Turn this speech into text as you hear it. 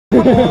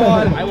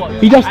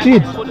He just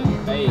did.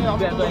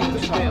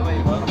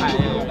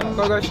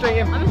 Go straight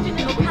in.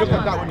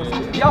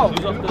 Yo,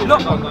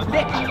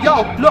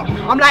 look,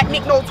 I'm like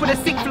NickNotez with a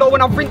sick flow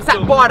and I've rinsed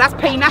that bar. That's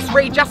pain, that's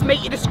rage, that's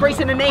make you disgrace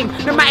in the name.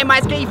 No matter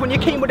my gave when you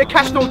came with the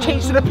cash, no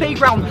change to the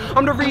playground.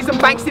 I'm the reason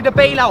Banks did the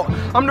bailout.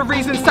 I'm the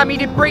reason Sammy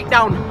did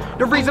breakdown.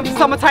 The reason for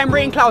summertime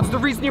rain clouds. The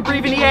reason you're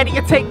breathing the air that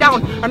you take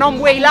down. And I'm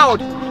way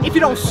loud. If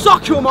you don't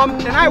suck your mum,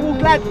 then I will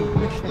gladly.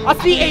 I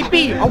CAB,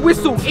 I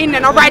whistle in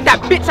and I ride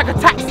that bitch like a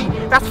taxi.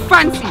 That's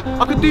fancy.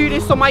 I could do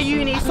this on my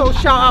uni, so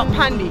shout out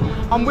Pandy.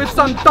 I'm with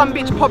some dumb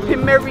bitch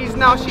popping Marys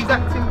now, she's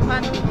acting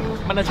pandy.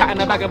 Man, I chat in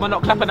the bag and we're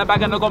not clapping the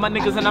bag and I got my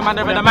niggas in the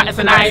manner and the matters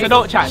and I so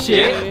don't chat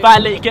shit.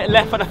 Violate, get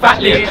left for the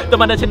fat lip. The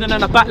man chinning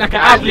on the back like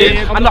an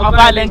ad-lib. I'm not a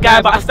violent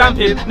guy, but I stamp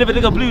him. Never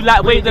nigga blue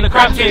like Wade in the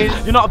crab kids.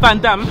 You're not a Van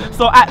Damme,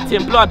 so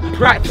acting, blood,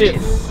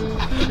 practice.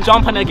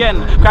 Jumping again,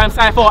 crime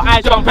cypher,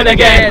 I jumping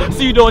again.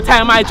 Pseudo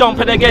time, I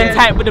jumping again.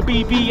 Type with the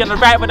BB and the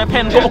right with the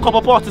pen. Got a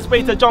couple parts to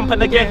spray to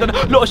jumping again. Then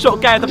little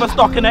short guys with a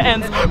stock in the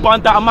ends.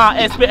 Bond that I'm out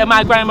here spitting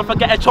my grime. If I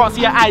get a chance,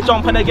 yeah, I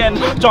jumping again.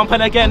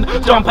 Jumping again,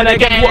 jumping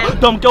again.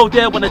 What dumb girl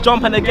there when I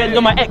jumping again?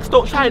 You're my ex,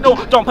 don't try, no,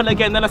 jumping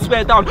again. Then I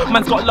swear down,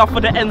 man's got love for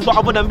the ends, but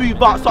I wanna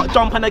move out, start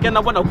jumping again. I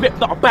wanna whip,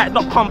 not a back,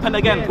 not pumping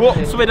again.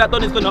 Swear that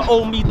Don is gonna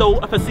owe me though.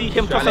 If I see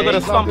him, trust I'm gonna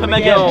slump him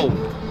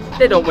again.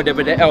 They don't win it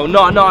with the L,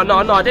 no,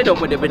 they don't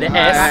win it with the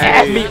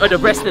S. Me or the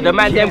rest of the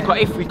man, them got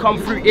if we come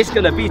through, it's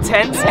gonna be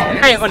tense.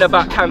 I ain't on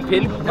about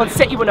camping, on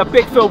set you on a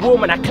big field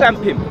warm and I clamp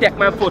him. Deck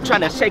man for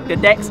trying to shake the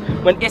decks,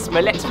 when it's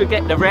my legs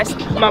forget the rest.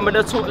 Man with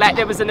a talk like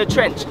they was in a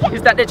trench,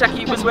 is that the jacket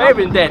he was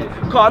wearing then?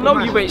 Cause I know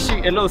you ain't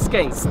shooting those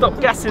skanks, stop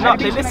gassing up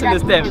the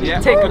listeners them.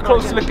 Take a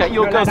close look at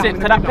your girls in,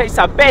 cause that place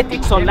have bare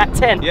dicks on like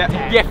 10.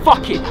 Yeah,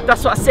 fuck it,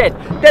 that's what I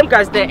said. Them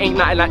guys there ain't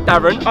nothing like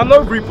Darren, I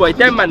know rude boy,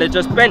 them man are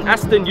just bent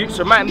Aston Ukes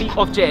remind me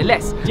of JLS.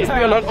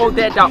 Spewing on all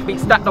their doubt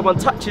beats that no one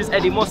touches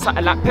anymore.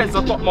 Something like Pez,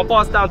 I got my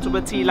bars down to a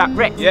T like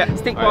Rex.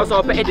 Stink bars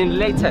are better than the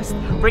latest.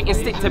 Bring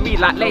stick to me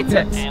like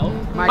latex.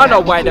 I know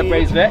why the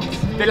brains vex.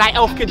 They're like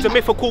elf kids, a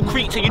mythical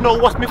creature. You know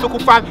what's mythical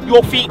fam?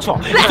 Your feature.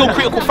 Still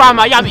critical fam,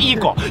 I am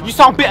eager. You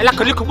sound bitter like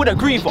a liquor with a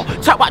griever.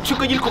 Chat about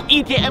trigger, you little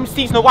idiot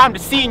MCs know I'm the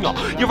senior.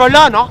 You're a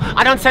learner,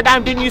 I done said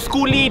I'm the new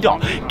school leader.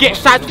 Get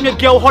shies from your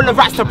girl, holler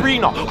at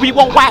Sabrina. We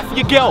won't wife for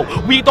your girl,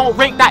 we don't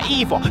rank that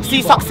either.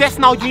 See success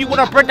now, you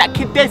wanna bread that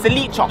kid, there's a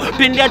leecher.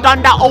 Been there,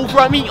 done that over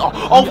a meter.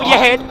 Over your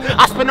head,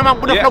 I spin a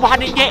man with a flow,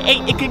 had it get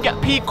 8, it can get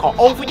peaker.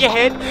 Over your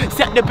head,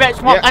 set the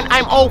benchmark and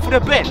I'm over the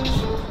bench.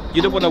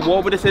 You don't want to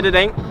war with us, it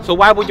ain't. So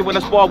why would you want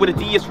to spar with a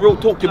D? It's real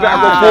talk. You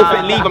better roll forfeit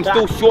and leave. I'm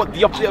still short,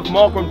 the opposite of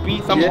Mark on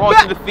beats. I'm hard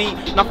to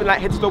defeat. Nothing like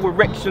headstone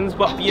erections,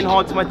 but being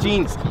hard to my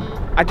jeans.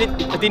 I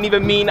didn't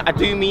even mean, I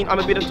do mean. I'm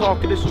a bit of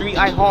talk of the street.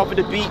 I harbour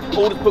the beat.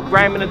 Oldest put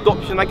grime in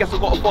adoption. I guess I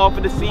got a far for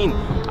the scene.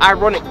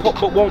 Ironic,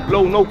 pop but won't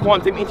blow. No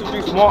quantum.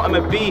 Introduce smart. I'm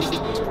a beast.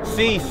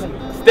 Cease.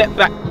 Step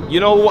back. You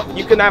know what?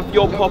 You can have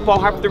your pop. I'll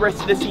have the rest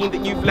of the scene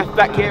that you've left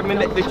back here and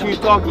let the tune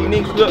talk. You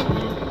need to look.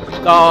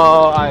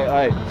 Oh,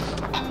 aye.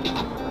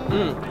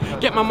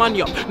 Get my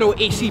money up, no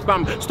AC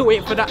bam, still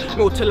waiting for that,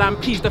 no to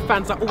land peas. The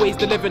fans are always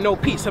deliver, no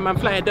pizza man,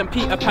 flyer than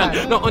Peter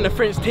Pan. Not on a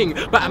French thing,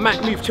 but I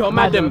might move to your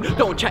madam.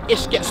 Don't chat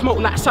ish, get smoked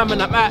like salmon,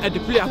 I'm out of the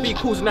blue, I be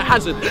causing a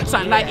hazard.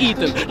 Sound like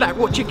Eden, like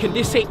raw chicken,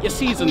 this ain't your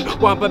season.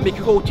 One but make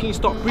a whole team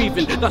stop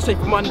breathing. That's it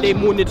from Monday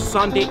morning to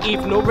Sunday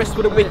evening, no rest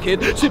for the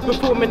wicked. Super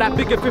performing that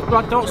bigger fish,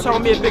 blood don't sell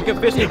me a bigger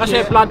fish. I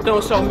said blood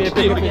don't sell me a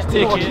bigger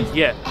fish.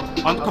 Yeah,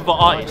 undercover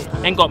artist,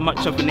 ain't got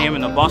much of a name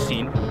in the bar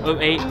scene.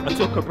 08, I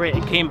took a break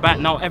and came back,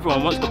 now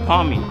everyone wants to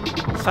palm me.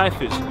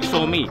 Cyphers, you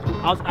saw me,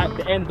 I was at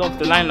the end of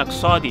the line like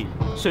Sardi.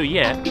 So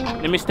yeah,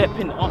 let me step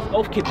in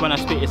off kid when I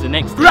spit is the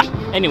next day.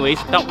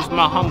 Anyways, that was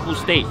my humble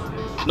state.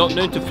 Not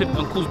known to flip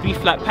and cause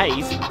beef like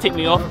patties. Take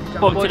me off,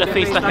 bomb to the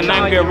face like a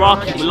 9-year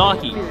Rocky,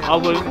 Wallahi. I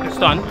won't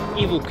stun,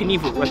 evil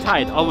Knievel,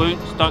 retired. I won't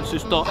stunt, so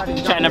stop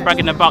chatting and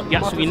bragging about the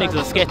actually niggas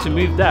are scared to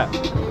move that.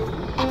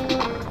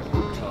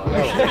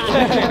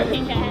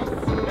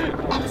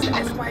 It's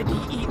the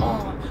SYDER,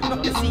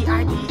 not the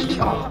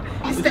CIDER.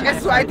 It's the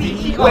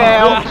SYDER.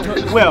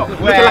 Well,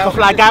 looking like a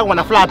fly guy when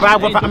I fly by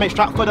without a make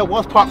strap for the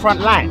worst part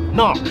front line.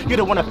 No, you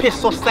don't want to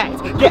piss off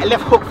sides. Get a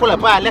left hook full of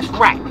by left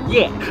right.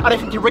 Yeah, I don't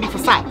think you're ready for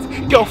sights.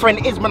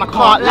 Girlfriend is when I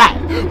can't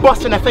lie.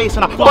 Bust in her face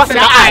and I bust in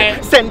her eye.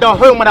 Send her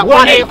home with that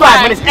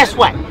 185 when it's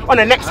SY. On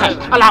the next hand,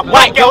 I like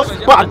white girls,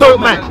 but I don't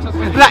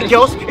mind. Black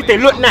girls, if they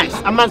look nice.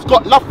 A man's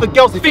got love for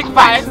girls with big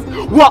thighs.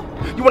 What?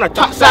 You wanna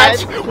touch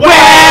sides?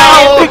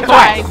 Well, think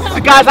twice.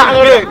 The guys out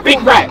on the road,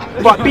 think right.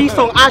 But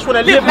B-song, I just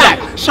wanna live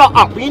life. Shut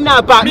up, we know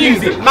about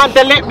music. Man,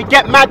 then let me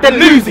get mad, then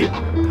lose it.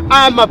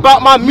 I'm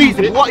about my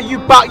music. What are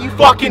you about, you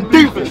fucking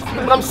doofus?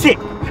 But I'm sick,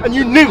 and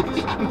you knew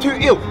it. I'm too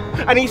ill.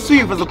 I need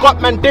soothers. I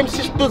got man, them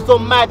sisters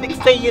on my dick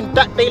saying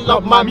that they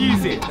love my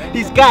music.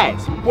 These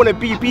guys wanna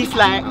be beast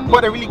like,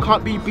 but they really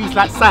can't be beast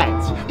like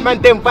sides.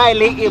 Man, them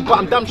violated, but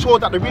I'm damn sure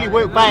that they really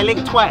won't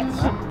violate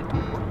twice.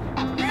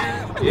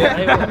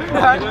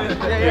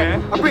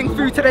 I bring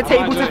food to the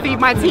table to feed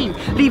my team.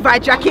 Levi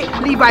jacket,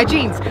 Levi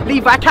jeans,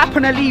 Levi cap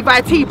and a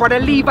Levi tee. Brother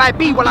Levi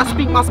B, while I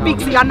speak my speak.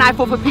 See I knife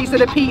off a piece of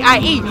the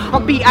PIE.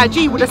 I'm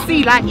BIG with a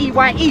C like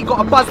EYE. Got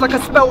a buzz like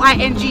a spell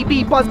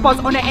INGB. Buzz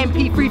on the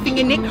MP3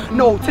 thingy Nick.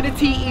 No to the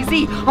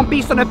TEZ. I'm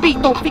beast on a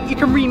beat. Don't think you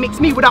can remix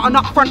me without an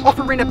upfront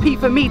offering a P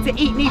for me to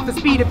eat. Need for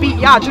speed of beat.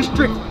 Yeah, I just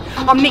drift.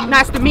 I'm Nick,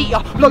 nice to meet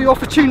ya. Loyal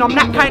for tune, I'm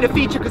that kind of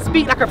feature. Could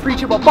speak like a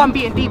preacher, but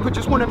Bumby and Deeper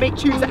just wanna make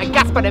tunes that are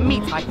gas by the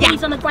meter. Yeah.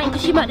 She's on the grind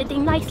cause she murked the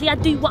thing nicely. I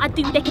do what I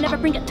do, they can never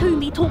bring it to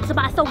me. Talks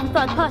about herself in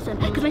third person,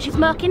 cause when she's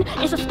murking,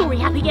 it's a story,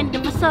 happy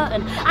ending for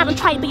certain. I don't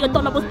try to be a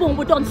don, I was born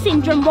with Don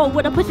syndrome. Roll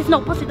with a pussy's no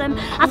pussy them.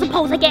 I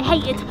suppose I get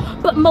hated,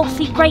 but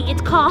mostly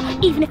rated car.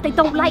 Even if they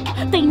don't like,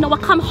 they know I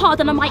come hard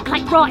on a mic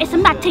like raw. It's a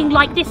mad thing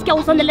like this,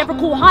 girls on the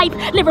lyrical hype.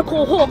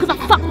 Lyrical whore, cause I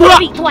fuck with a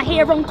beat to I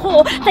hear on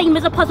core. Fame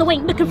is a puzzle,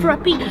 ain't looking for a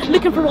beat,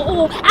 looking for an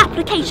all.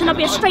 Application, I'll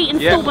be straight and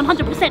still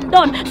 100%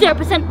 done,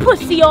 0%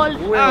 pussy all.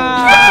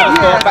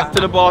 Back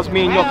to the bars,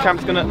 me and your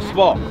camp's gonna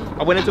spar.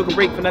 I went and took a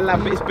break from the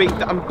lab, but it's based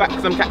that I'm back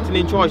cause I'm captain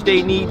in charge,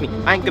 they need me.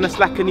 I ain't gonna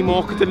slack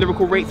anymore cause the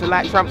lyrical rates are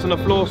like tramps on the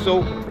floor,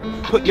 so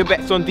put your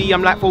bets on D,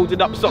 I'm like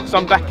folded up socks,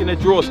 I'm back in the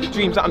drawers.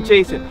 Dreams that I'm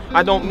chasing,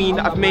 I don't mean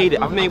that I've made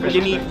it. I've made what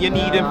you need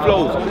in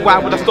flows. Why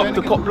would I stop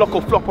to cop block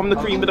or flop? I'm the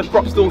cream of the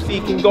crop, still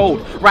seeking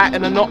gold.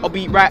 Writing a knot, I'll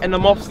be writing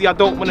them off. See, I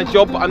don't want a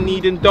job, but I'm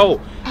needing dough.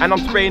 And I'm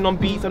spraying on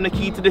beats, I'm the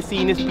key to the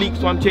scene, it's bleak,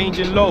 so I'm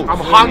changing lows. I'm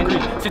hungry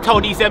to tell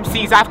these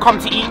MCs I've come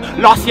to eat.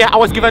 Last year I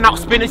was giving out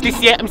spinners,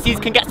 this year MCs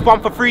can get spun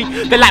for free.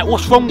 They're like,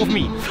 what's wrong with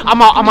me?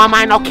 I'm out of my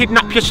mind, I'll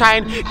kidnap your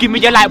shine. Give me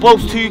your light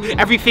bulbs too,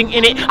 everything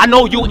in it. I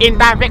know you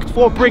indirect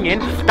for bringing,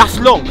 that's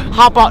long.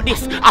 How about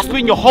this? I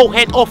spin your whole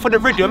head off on the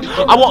rhythm.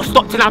 I won't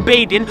stop till I'm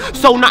bathing.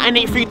 So nothing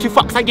ain't free, 2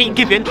 fucks I ain't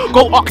giving.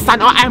 Go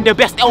Oxana, I am the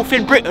best elf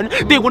in Britain.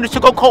 They wanted to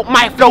go cope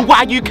my flow,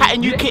 why you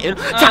catting, you kitten?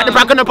 Trying to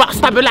brag on about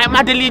stabbing like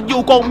Madeline,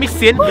 you'll go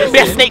missing.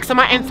 There's snakes on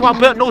my end, so I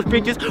burnt those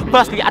bridges.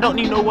 Firstly, I don't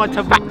need no one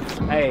to back.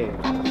 Hey,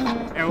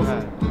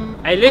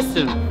 hey,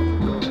 listen.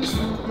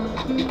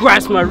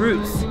 Grasp my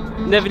roots.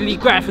 Never leave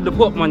grind for the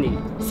pot money.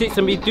 Sits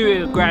and be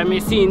doing grind,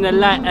 me seeing the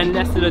light and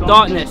less of the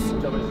darkness.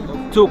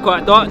 Talk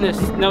about darkness,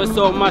 never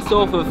sold my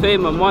soul for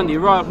fame and money.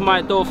 Right off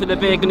my door for the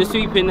bag and the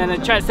sweeping and the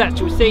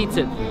transaction with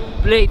Satan.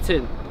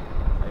 Blatant.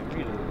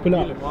 Pull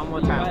up. One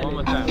more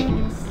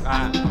time.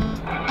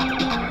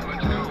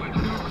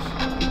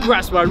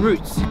 Grasp my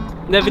roots.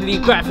 Never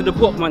leave grind for the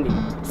pot money.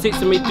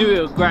 Six and me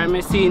do it, grind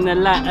me seeing the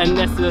light and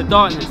less of the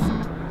darkness.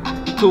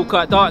 Talk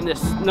out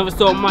darkness, never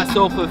sold my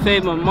soul for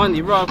fame and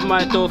money. Right off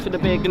my door for the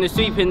bag and the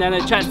sweeping and the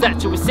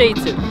transaction with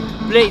Satan.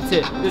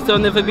 Blatant, this will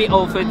never be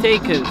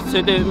overtaken,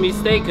 so don't be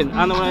mistaken.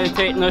 I don't want to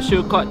take no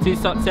shortcut to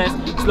success.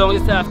 As long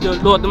as I have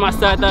the Lord on my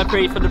side, I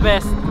pray for the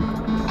best.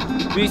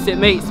 Recent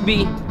mates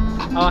be,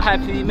 I'll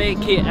happily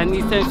make it, and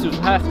these times will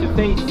have to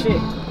face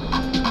it.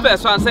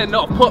 First one said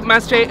no, put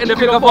man straight in the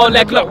figure 4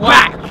 leg look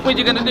back. What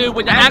you gonna do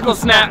when your ankle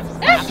snaps?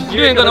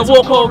 You ain't gonna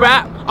walk or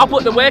rap. I'll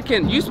put the work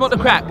in, you smoke the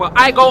crack, but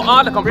I go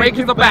hard like I'm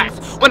breaking the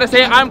backs. When I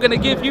say I'm gonna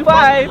give you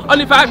 5,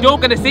 only 5 you're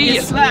gonna see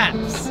it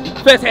slaps.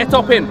 First head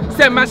top in,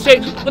 send man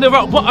straight on the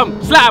rock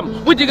bottom,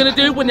 slam. What you gonna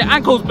do when your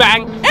ankles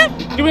bang?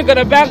 You ain't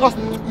gonna bang us,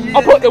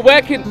 I'll put the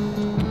work in.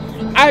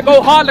 I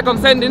go hard like I'm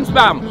sending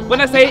spam. When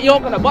I say it, you're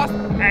gonna bust.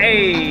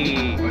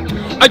 Hey.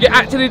 Are you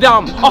actually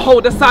dumb? I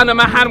hold the sign in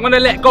my hand when I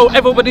let go,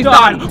 everybody's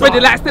done. Ready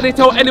like steady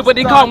till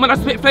anybody come. When I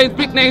spit flames,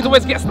 big names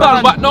always get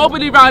stunned. But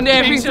nobody round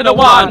there thinks to the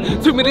one.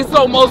 Too many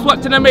slow-mos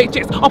watching the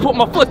Matrix. I'll put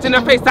my foot in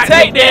the face like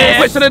take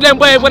this. Which of them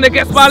way when it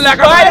gets spun like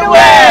right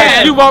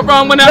away. You won't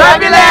run when I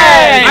grab your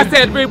leg. I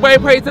said big way,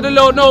 pray to the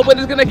Lord,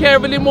 nobody's gonna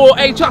care anymore.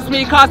 Ain't trust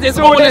me, cause it's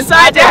all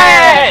inside your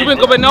head. You ain't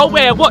going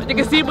nowhere, what you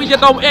can see when you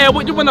don't air.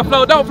 What you wanna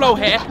flow, don't flow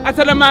here. I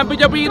tell a man, but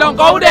you don't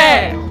go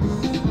there.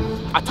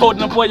 I told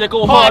them boy you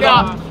go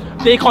harder.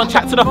 They can't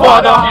chat to the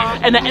father,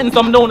 and the ends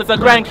I'm known as a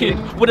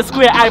grandkid. With a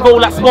square eye roll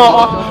like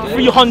Sparta.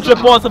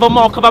 300 bars of a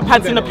mark of a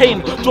pants in the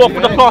pain. Draw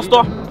for the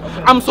plaster.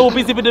 I'm so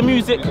busy with the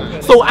music,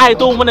 so I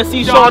don't wanna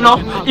see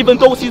Shana. Even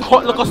though she's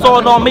hot like a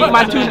sauna, make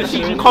my tune that she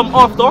can come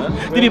after.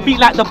 Did it beat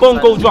like the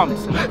bongo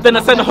drums? Then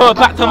I send her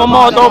back to my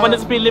mother. When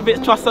it's been lyrics,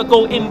 trust I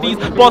go in these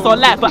bars are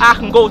light, but I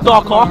can go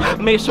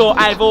darker. Make sure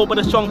I roll with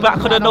a strong back,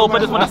 cause I know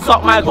brothers wanna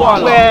suck my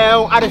guana.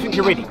 Well, I don't think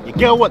you're ready. Your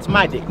girl wants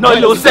my dick. No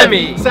little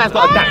semi. Size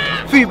got a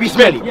dank. Food be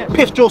smelly.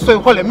 Piff jaw so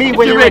holler me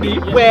when you're ready.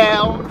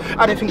 Well,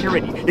 I don't think you're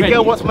ready. Your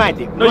girl wants my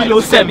dick. No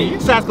little semi.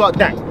 Size got a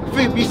dank.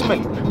 Food be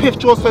smelly. Piff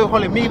jaw so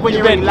holler me when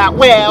you're ready. Like,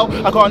 well,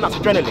 I got enough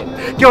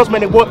adrenaline. Girls,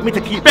 man, they want me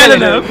to keep belling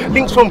them.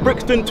 Links from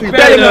Brixton to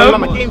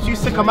Bellingham. I'm games you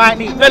sick, I might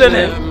need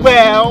Bellingham.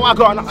 Well, I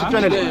got enough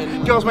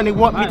adrenaline. Girls, man, they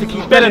want me to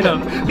keep belling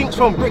them. Links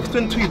from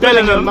Brixton to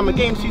Bellingham. I'm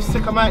games you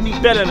sick, I might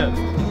need Bellingham.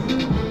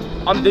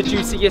 I'm the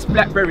juiciest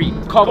blackberry.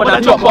 Come when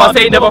I drop bars,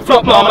 they never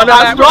flop, mom. And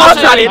I'm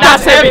Strally,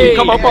 that's heavy.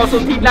 Come on, bars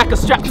on deep like a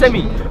strap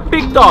semi.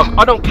 Big dog,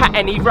 I don't cat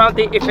any round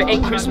it. If it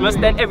ain't Christmas,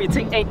 then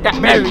everything ain't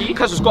that merry.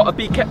 Cause it's gotta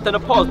be kept in the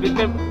past with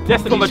them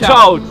from a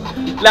child.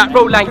 Like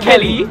Roland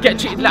Kelly, get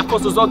treated like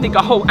fossils on dig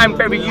a hole and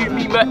bury you.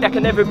 Me murk that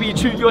can never be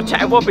true. You're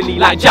chatting wobbly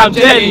like jam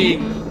jelly.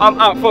 I'm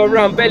out for a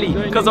round belly,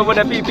 cause I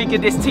wanna be bigger.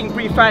 This ting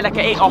breathe fire like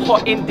I ate a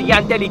hot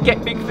Indian deli.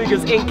 Get big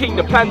figures in king,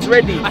 the plan's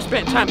ready. I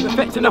spent time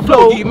perfecting the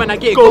flow. You man, I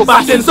get go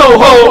fast in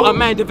Soho. A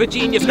mind of a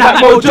genius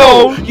like like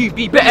Mojo. Mojo. You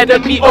be better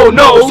than me, oh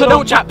no. So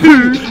don't chat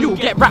poo. You'll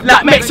get wrapped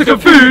Like Mexican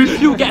food.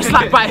 You'll get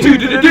slapped by who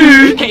did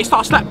do. Can't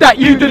start slap that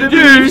you did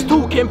do. He's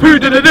talking poo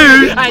did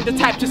do. I ain't the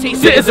type to say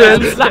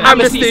citizens like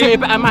amnesty. Say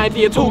better mind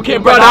you're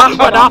talking brother.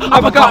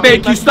 I forgot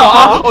make you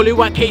starter. Only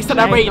one case and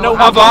there ain't no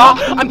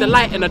other. I'm the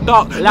light in the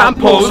dark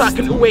lamppost, so I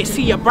can always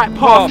see a bright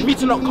path. Me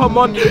to not come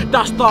on,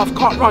 that stuff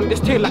can't run this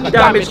tail like a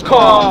damaged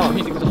car.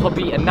 Music was a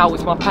hobby and now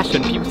it's my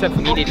passion. People said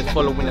for me they just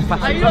following the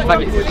fashion.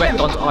 Faggots and sweat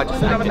dons are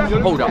just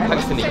acting. Hold up,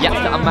 thanks to the yaps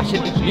that I'm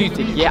mashing.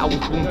 Music, yeah, I was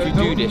born to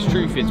do this.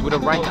 Truth is, with a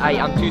rank I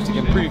am too sick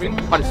and proving.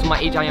 But it's my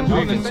age I am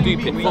proving.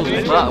 Stupid, flows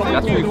is hurtful,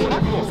 that's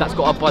ruthless. That's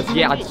got a buzz,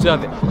 yeah, I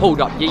deserve it.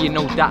 Hold up, yeah, you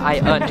know that I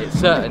earned it.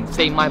 Certain,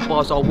 say my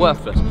bars are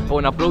worthless. But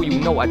when I blow, you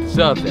know I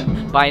deserve it.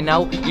 By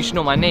now, you should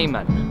know my name,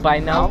 man. By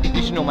now,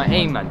 you should know my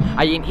aim, man.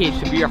 I ain't here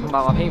to be rapping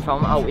about my pain,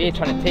 fam. I'm out here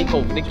trying to take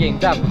over the game,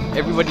 damn.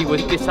 Everybody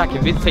was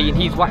disliking Vince saying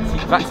he's waxy.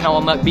 Vax now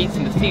I'm at beats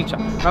in the teacher.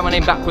 Write my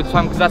name backwards,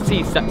 fam, cause I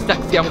see stacks.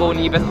 See, I'm going,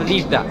 you best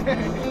believe that.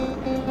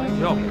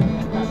 Yo,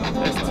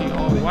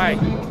 STRY.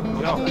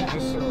 Yo,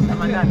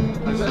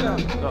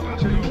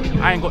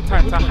 I ain't got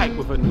time to hype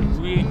with her.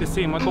 We ain't the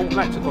same, I don't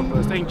like to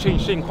converse. Ain't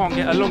changed shit, can't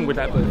get along with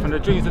that. But from the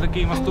dreams of the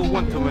game, I still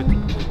want to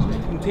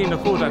continue to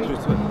call that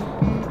truth.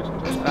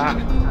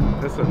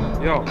 Listen,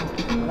 yo,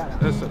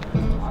 listen.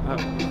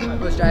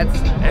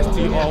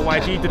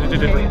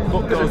 STRYD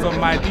got girls on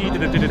my D.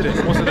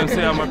 Most of them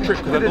say I'm a prick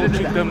because I don't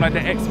treat them like the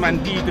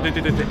X-Man D.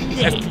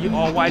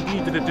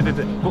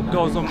 STRYD got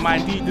girls on my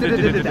D.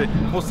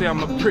 Most say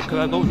I'm a prick because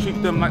I don't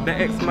treat them like the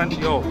X-Man.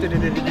 Yo,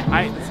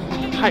 I ain't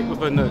hype with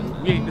her, no.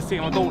 We ain't the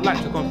same, I don't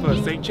like to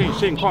converse. Ain't changed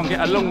shit, can't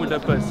get along with her,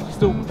 but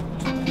still.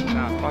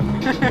 Nah, fuck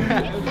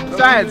it.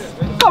 Science,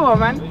 come on,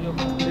 man.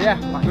 Yeah,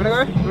 you wanna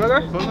go? You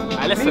wanna go?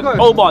 Listen,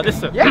 Obar,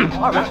 listen.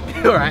 Yeah, alright.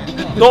 Alright.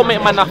 Don't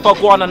make man a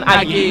fuck one on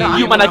Aggie.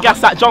 You man a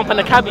gas that jump in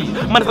the cabbie.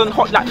 Man is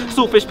hot like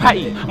saltfish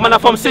patty. Man a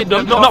from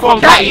Sydney, not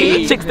from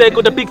Catty. Chicks there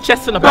got the big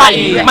chest and the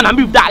body. Man I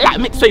move that like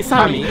mixed way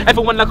Sammy.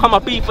 Everyone that come a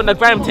beef on the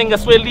gram ting, I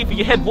swear leave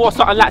your head war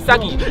something like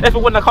saggy.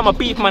 Everyone that come a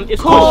beef man,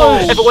 it's cool.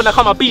 Everyone that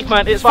come a beef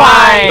man, it's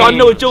fine. Don't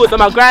know Jules,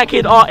 I'm a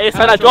grandkid artist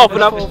and I drop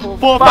on up 4-5. Don't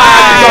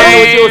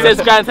know Jules, it's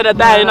grind to the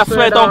day and I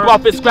swear don't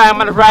bop, it's grind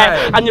man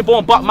right. And you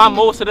won't butt man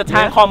most of the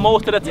time,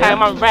 most of the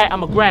time I'm right,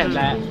 I'm a grind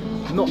like.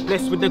 Not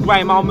blessed with the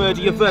grime, I'll murder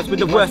your verse with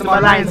the worst of my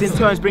lines. In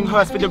turns bring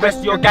hearse for the rest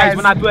of your guys.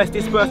 When I burst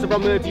this burst, I'll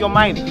murder your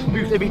mind.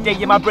 Booth every day,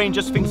 yeah, my brain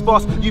just thinks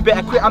boss. You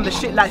better quit, I'm the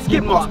shit like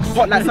skid marks.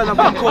 Hot like sun,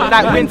 I'm cold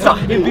like winter.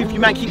 In booth, you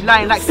man keep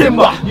lying like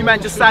Simba. You man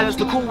just silence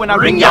the call when I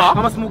ring ya.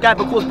 I'm a small guy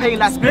but cause pain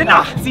like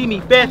Splinter. See me,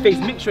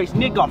 barefaced, mixed race,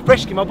 nigga.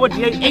 Fresh skin, my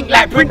body ain't ink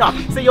like printer.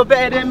 Say you're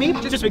better than me,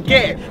 just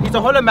forget it. He's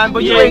a hollow man,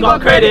 but you ain't got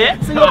credit.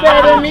 Say you're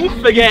better than me,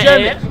 forget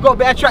it. Got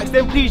better tracks,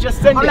 then please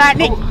just send it. I'm like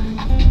Nick.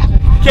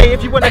 Okay,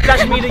 if you wanna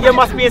clash me, then you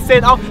must be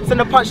insane. I'll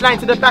send a punchline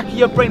to the back of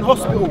your brain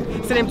hospital.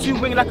 Send him 2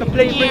 wing like a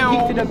plane, bring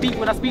heat to the beat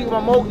when I speak with my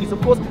moldies. Of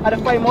course, I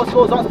defy more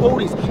scores, ask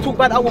police. Talk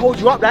bad, I will hold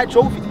you up like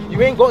trophies.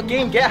 You ain't got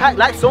game, get hacked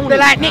like Sony. They're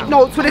like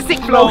NickNotez with a sick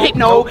flow, hit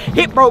no.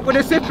 Hit broke with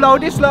a swift flow,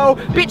 this slow.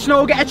 Bitch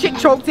no, get a chick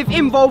choked if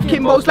involved.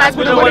 Kimbo slides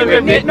with a one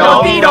with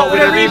NickNotez. D-Dot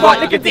with a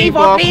Reebok, look at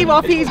D-Dot. Leave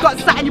off, he's got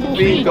something you will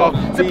feed off.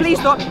 So please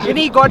stop, you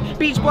need God.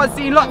 Beach boys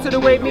see lots of the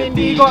way me and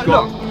D got.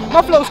 Look,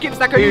 my flow skips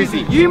like a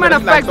Uzi. You man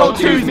of fags don't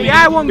choose me.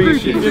 I want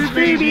goofy.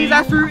 Freebies,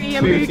 that's fruity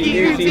and booty.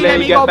 Uzi, let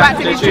me go back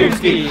to the tube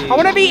ski. I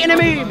wanna be in a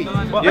movie.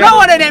 But not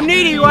one of them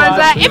needy ones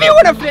like, if you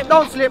wanna flip,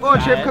 don't slip or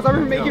trip, cause I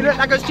will make you look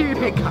like a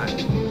stupid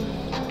cunt.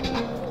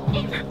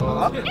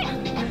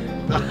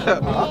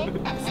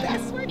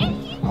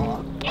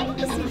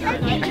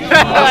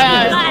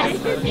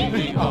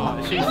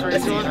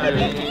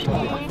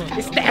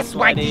 It's that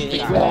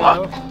swaggy.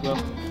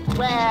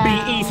 Be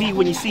easy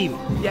when you see me.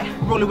 Yeah.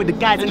 Rolling with the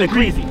guys in the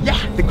greasy. Yeah.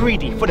 The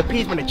greedy for the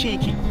peas when the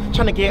cheeky.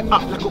 Trying to get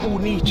up like a all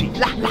Nietzsche.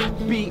 La la.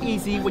 Be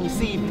easy when you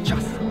see me.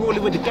 Just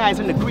rolling with the guys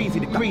in the greasy.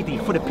 The greedy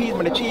for the peas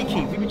when the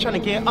cheeky. We be trying to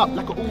get up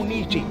like a all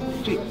Nietzsche.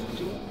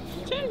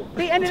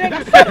 The end of it.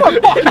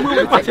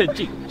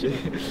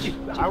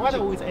 I'd rather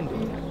always end it.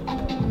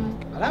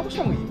 What's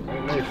wrong with you?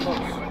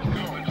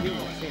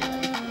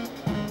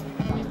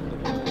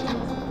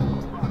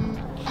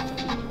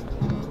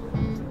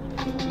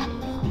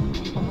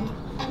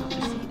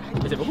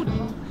 Is it recorded?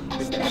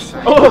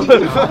 Oh!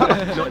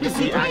 You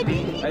see,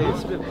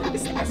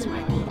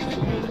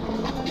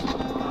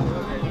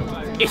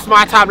 It's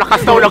my time like I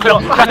stole a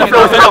clock, like the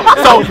flows are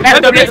locked. So,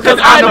 F the blitz cause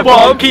I'm the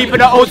bomb. Keeping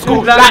the old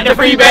school like the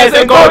Free Bears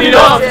and Goldie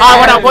Dogs. I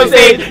went up on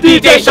stage,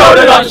 DJ show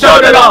the lot,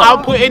 show the lot.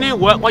 I'm putting in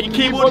work while you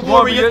keyboard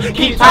warriors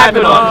keep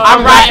typing on.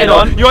 I'm writing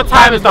on, your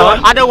time is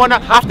done. I don't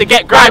wanna have to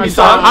get grimy,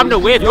 son. I'm the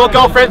wave your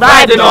girlfriend's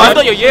riding on. It's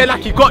not your year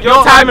like you got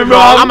your timing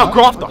wrong. I'm a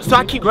grafter, so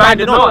I keep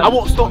grinding on. I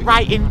won't stop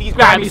writing these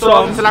grimy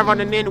songs till I'm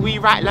running in. We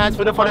write lines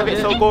for the fun of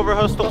it, so go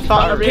rehearse, stop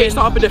starting. Okay,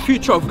 start up in the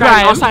future of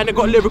grind. Outside I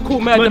got lyrical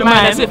murder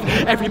man, as if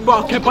every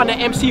bar can run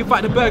an MC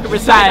fight the burger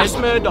inside. That's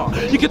murder.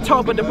 You can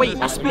tell by the way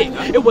I spit.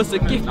 It was a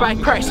gift by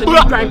Christ. And these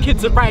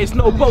grandkids arise,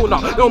 no boner.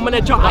 No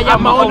manager, I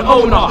am my own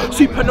owner.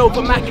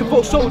 Supernova,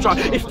 microphone soldier.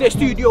 If there's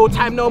studio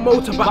time, no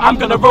motor, but I'm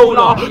gonna roll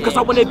her. Cause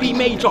I wanna be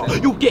major.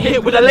 You'll get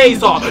hit with a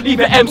laser. Leave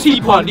an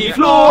MC on the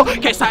floor.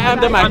 Guess I am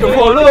the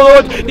microphone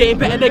lord. They ain't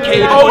better than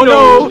K. Oh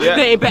no.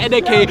 They ain't better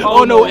than K.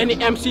 Oh no. Any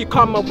MC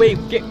come my way,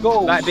 get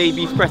gold. Like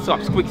babies, press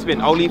ups, quick spin.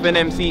 I'll leave an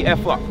MC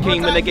F up.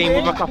 Came in the game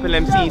with a couple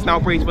MCs. Now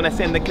braids when I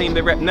send the claim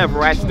the rep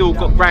never. I still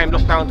got grime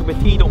locked down to a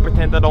T. Don't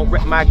pretend I don't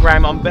rep my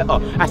grime. I'm better.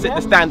 I set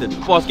the standard.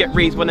 Bars get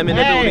raised when I'm in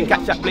the building.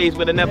 Catch that blaze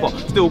with a never.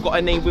 Still got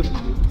a name with.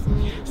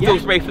 Still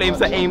spray flames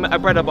that aim at a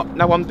brother, but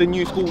now I'm the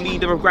new school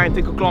leader of grind.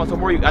 Take a glance, I'm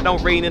worried I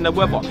don't rain in the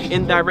weather.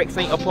 Indirects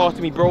ain't a part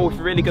of me, bro. If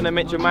you're really gonna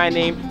mention my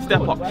name,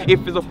 step up.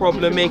 If there's a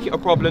problem, make it a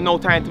problem. No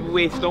time to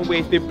waste, don't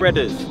waste it,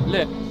 brothers.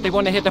 Look, they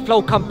wanna hear the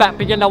flow come back,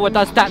 but you know what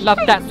does that? Love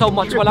that so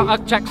much. Well, I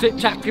jack, sit,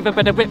 chat, give a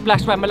bit of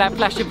whiplash, rammer like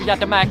flash if you had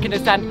the mic in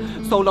his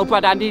hand. Solo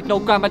brother, I need no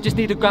grammar, just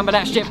need a grammar.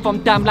 That shit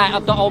from damn light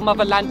of the old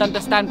motherland.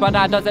 Understand,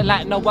 brother, does it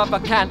like no other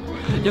can.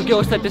 Your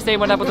girl said the same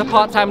when I was a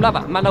part-time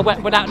lover. Man, I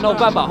wet without no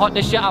rubber, hot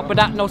this shit up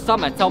without no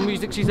summer. Tell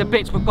music she's a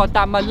bitch, but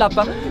goddamn I love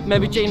her.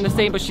 Mary Jane the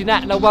same, but she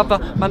not no other.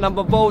 Man, I'm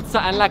a road,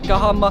 something like a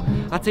Hummer.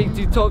 I take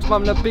 2 talks,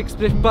 man, a big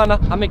spliff bunner.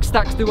 I make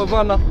stacks to a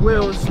runner.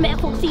 Wills.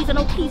 Metaphor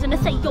seasonal, pleasing to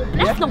say you're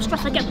blessed. No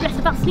stress, I get blessed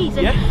without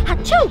sneezing.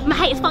 Achoo, my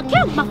haters fuck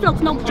you. My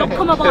flow's no joke,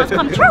 come on,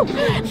 come true.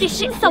 This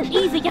shit's so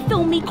easy, you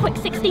feel me quick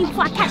 16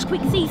 before I catch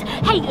quick Z's.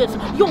 Haters,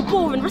 you're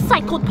boring,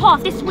 recycled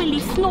path, this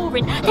Willy's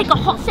snoring. Take a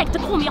hot sec to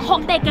call me a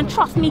hot egg and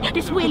trust me,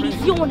 this Willy's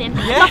yawning.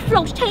 My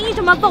flow's changed,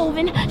 I'm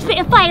evolving.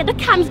 Spitting fire, the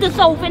cam's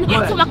dissolving.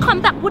 So I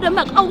come back with a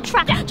mug old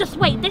track. Just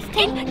wait, this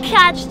thing,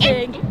 catch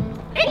thing.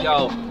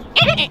 Yo,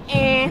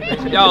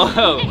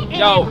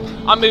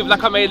 I move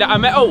like I made it a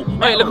metal.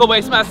 Ain't look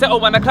away, man, settle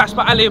when I clash,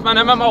 but I leave man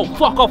a memo.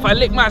 Fuck off, I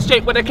lick man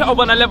straight with a kettle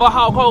when I live a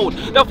household.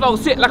 The flow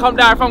sit like I'm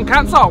dying from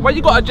cancer. Why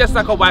you gotta dress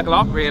like a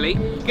waggler, really?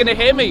 Gonna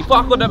hear me,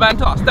 fuck with the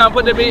banter. Stand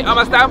for the beat, I'm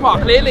a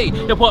stamper, clearly.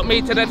 You put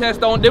me to the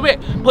test, don't do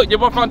it. Put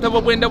you in front of a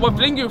window and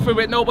fling you through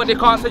it. Nobody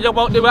can't say you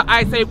won't do it.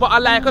 I say what I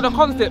like on the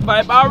constant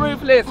vibe, I'm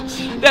ruthless.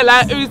 They're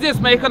like, who's this,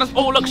 making us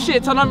all look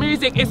shit on the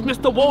music? It's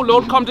Mr.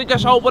 Warlord, come to your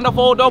show when the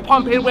Voldo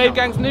pumping Wave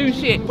Gang's new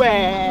shit.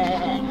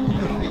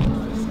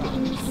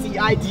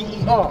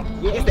 C-I-D-E-R.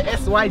 It's the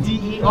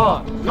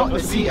S-Y-D-E-R. Not the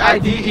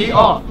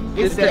C-I-D-E-R.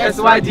 It's the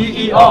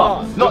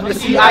S-Y-D-E-R. Not the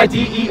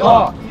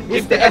C-I-D-E-R.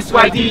 It's the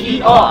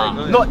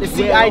S-Y-D-E-R. Not the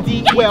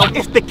C-I-D. Well,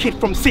 it's the kid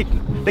from Sydney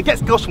that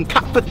gets girls from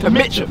Catford to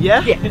Mitcham.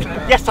 Yeah?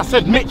 Yes, I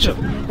said Mitcham.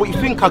 What you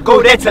think I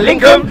go there to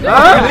Lincoln? You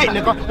lit,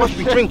 nigga. What should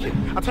we drinking?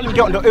 I tell him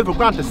get on the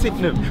overground to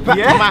Sydney. Back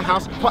to my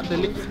house, put the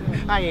lips.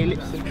 I ain't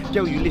lipsing.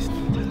 Joe, you listen.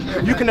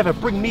 You can never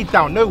bring me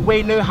down. No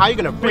way, no how you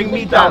gonna bring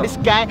me down. This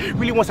guy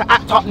really wants to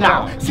act up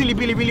now. Silly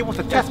Billy really wants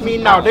to test me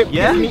now. Don't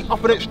piss me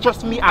off and don't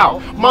stress me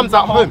out. Mum's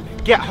at home,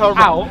 get her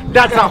out.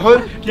 Dad's at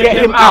home, get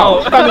him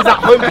out. Family's at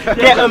home,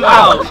 get him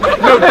out.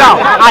 No doubt,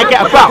 I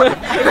get about.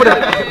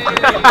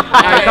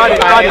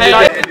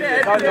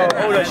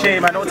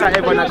 Odotsheaman, don't tell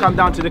everyone that come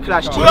down to the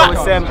clash. You know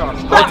it's them.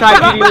 Don't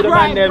tell you the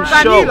man them show.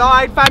 Fam, you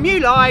lied. Fam, you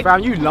lied.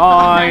 Fam, you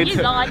lied.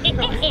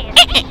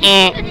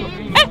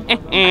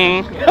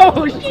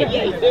 Oh shit!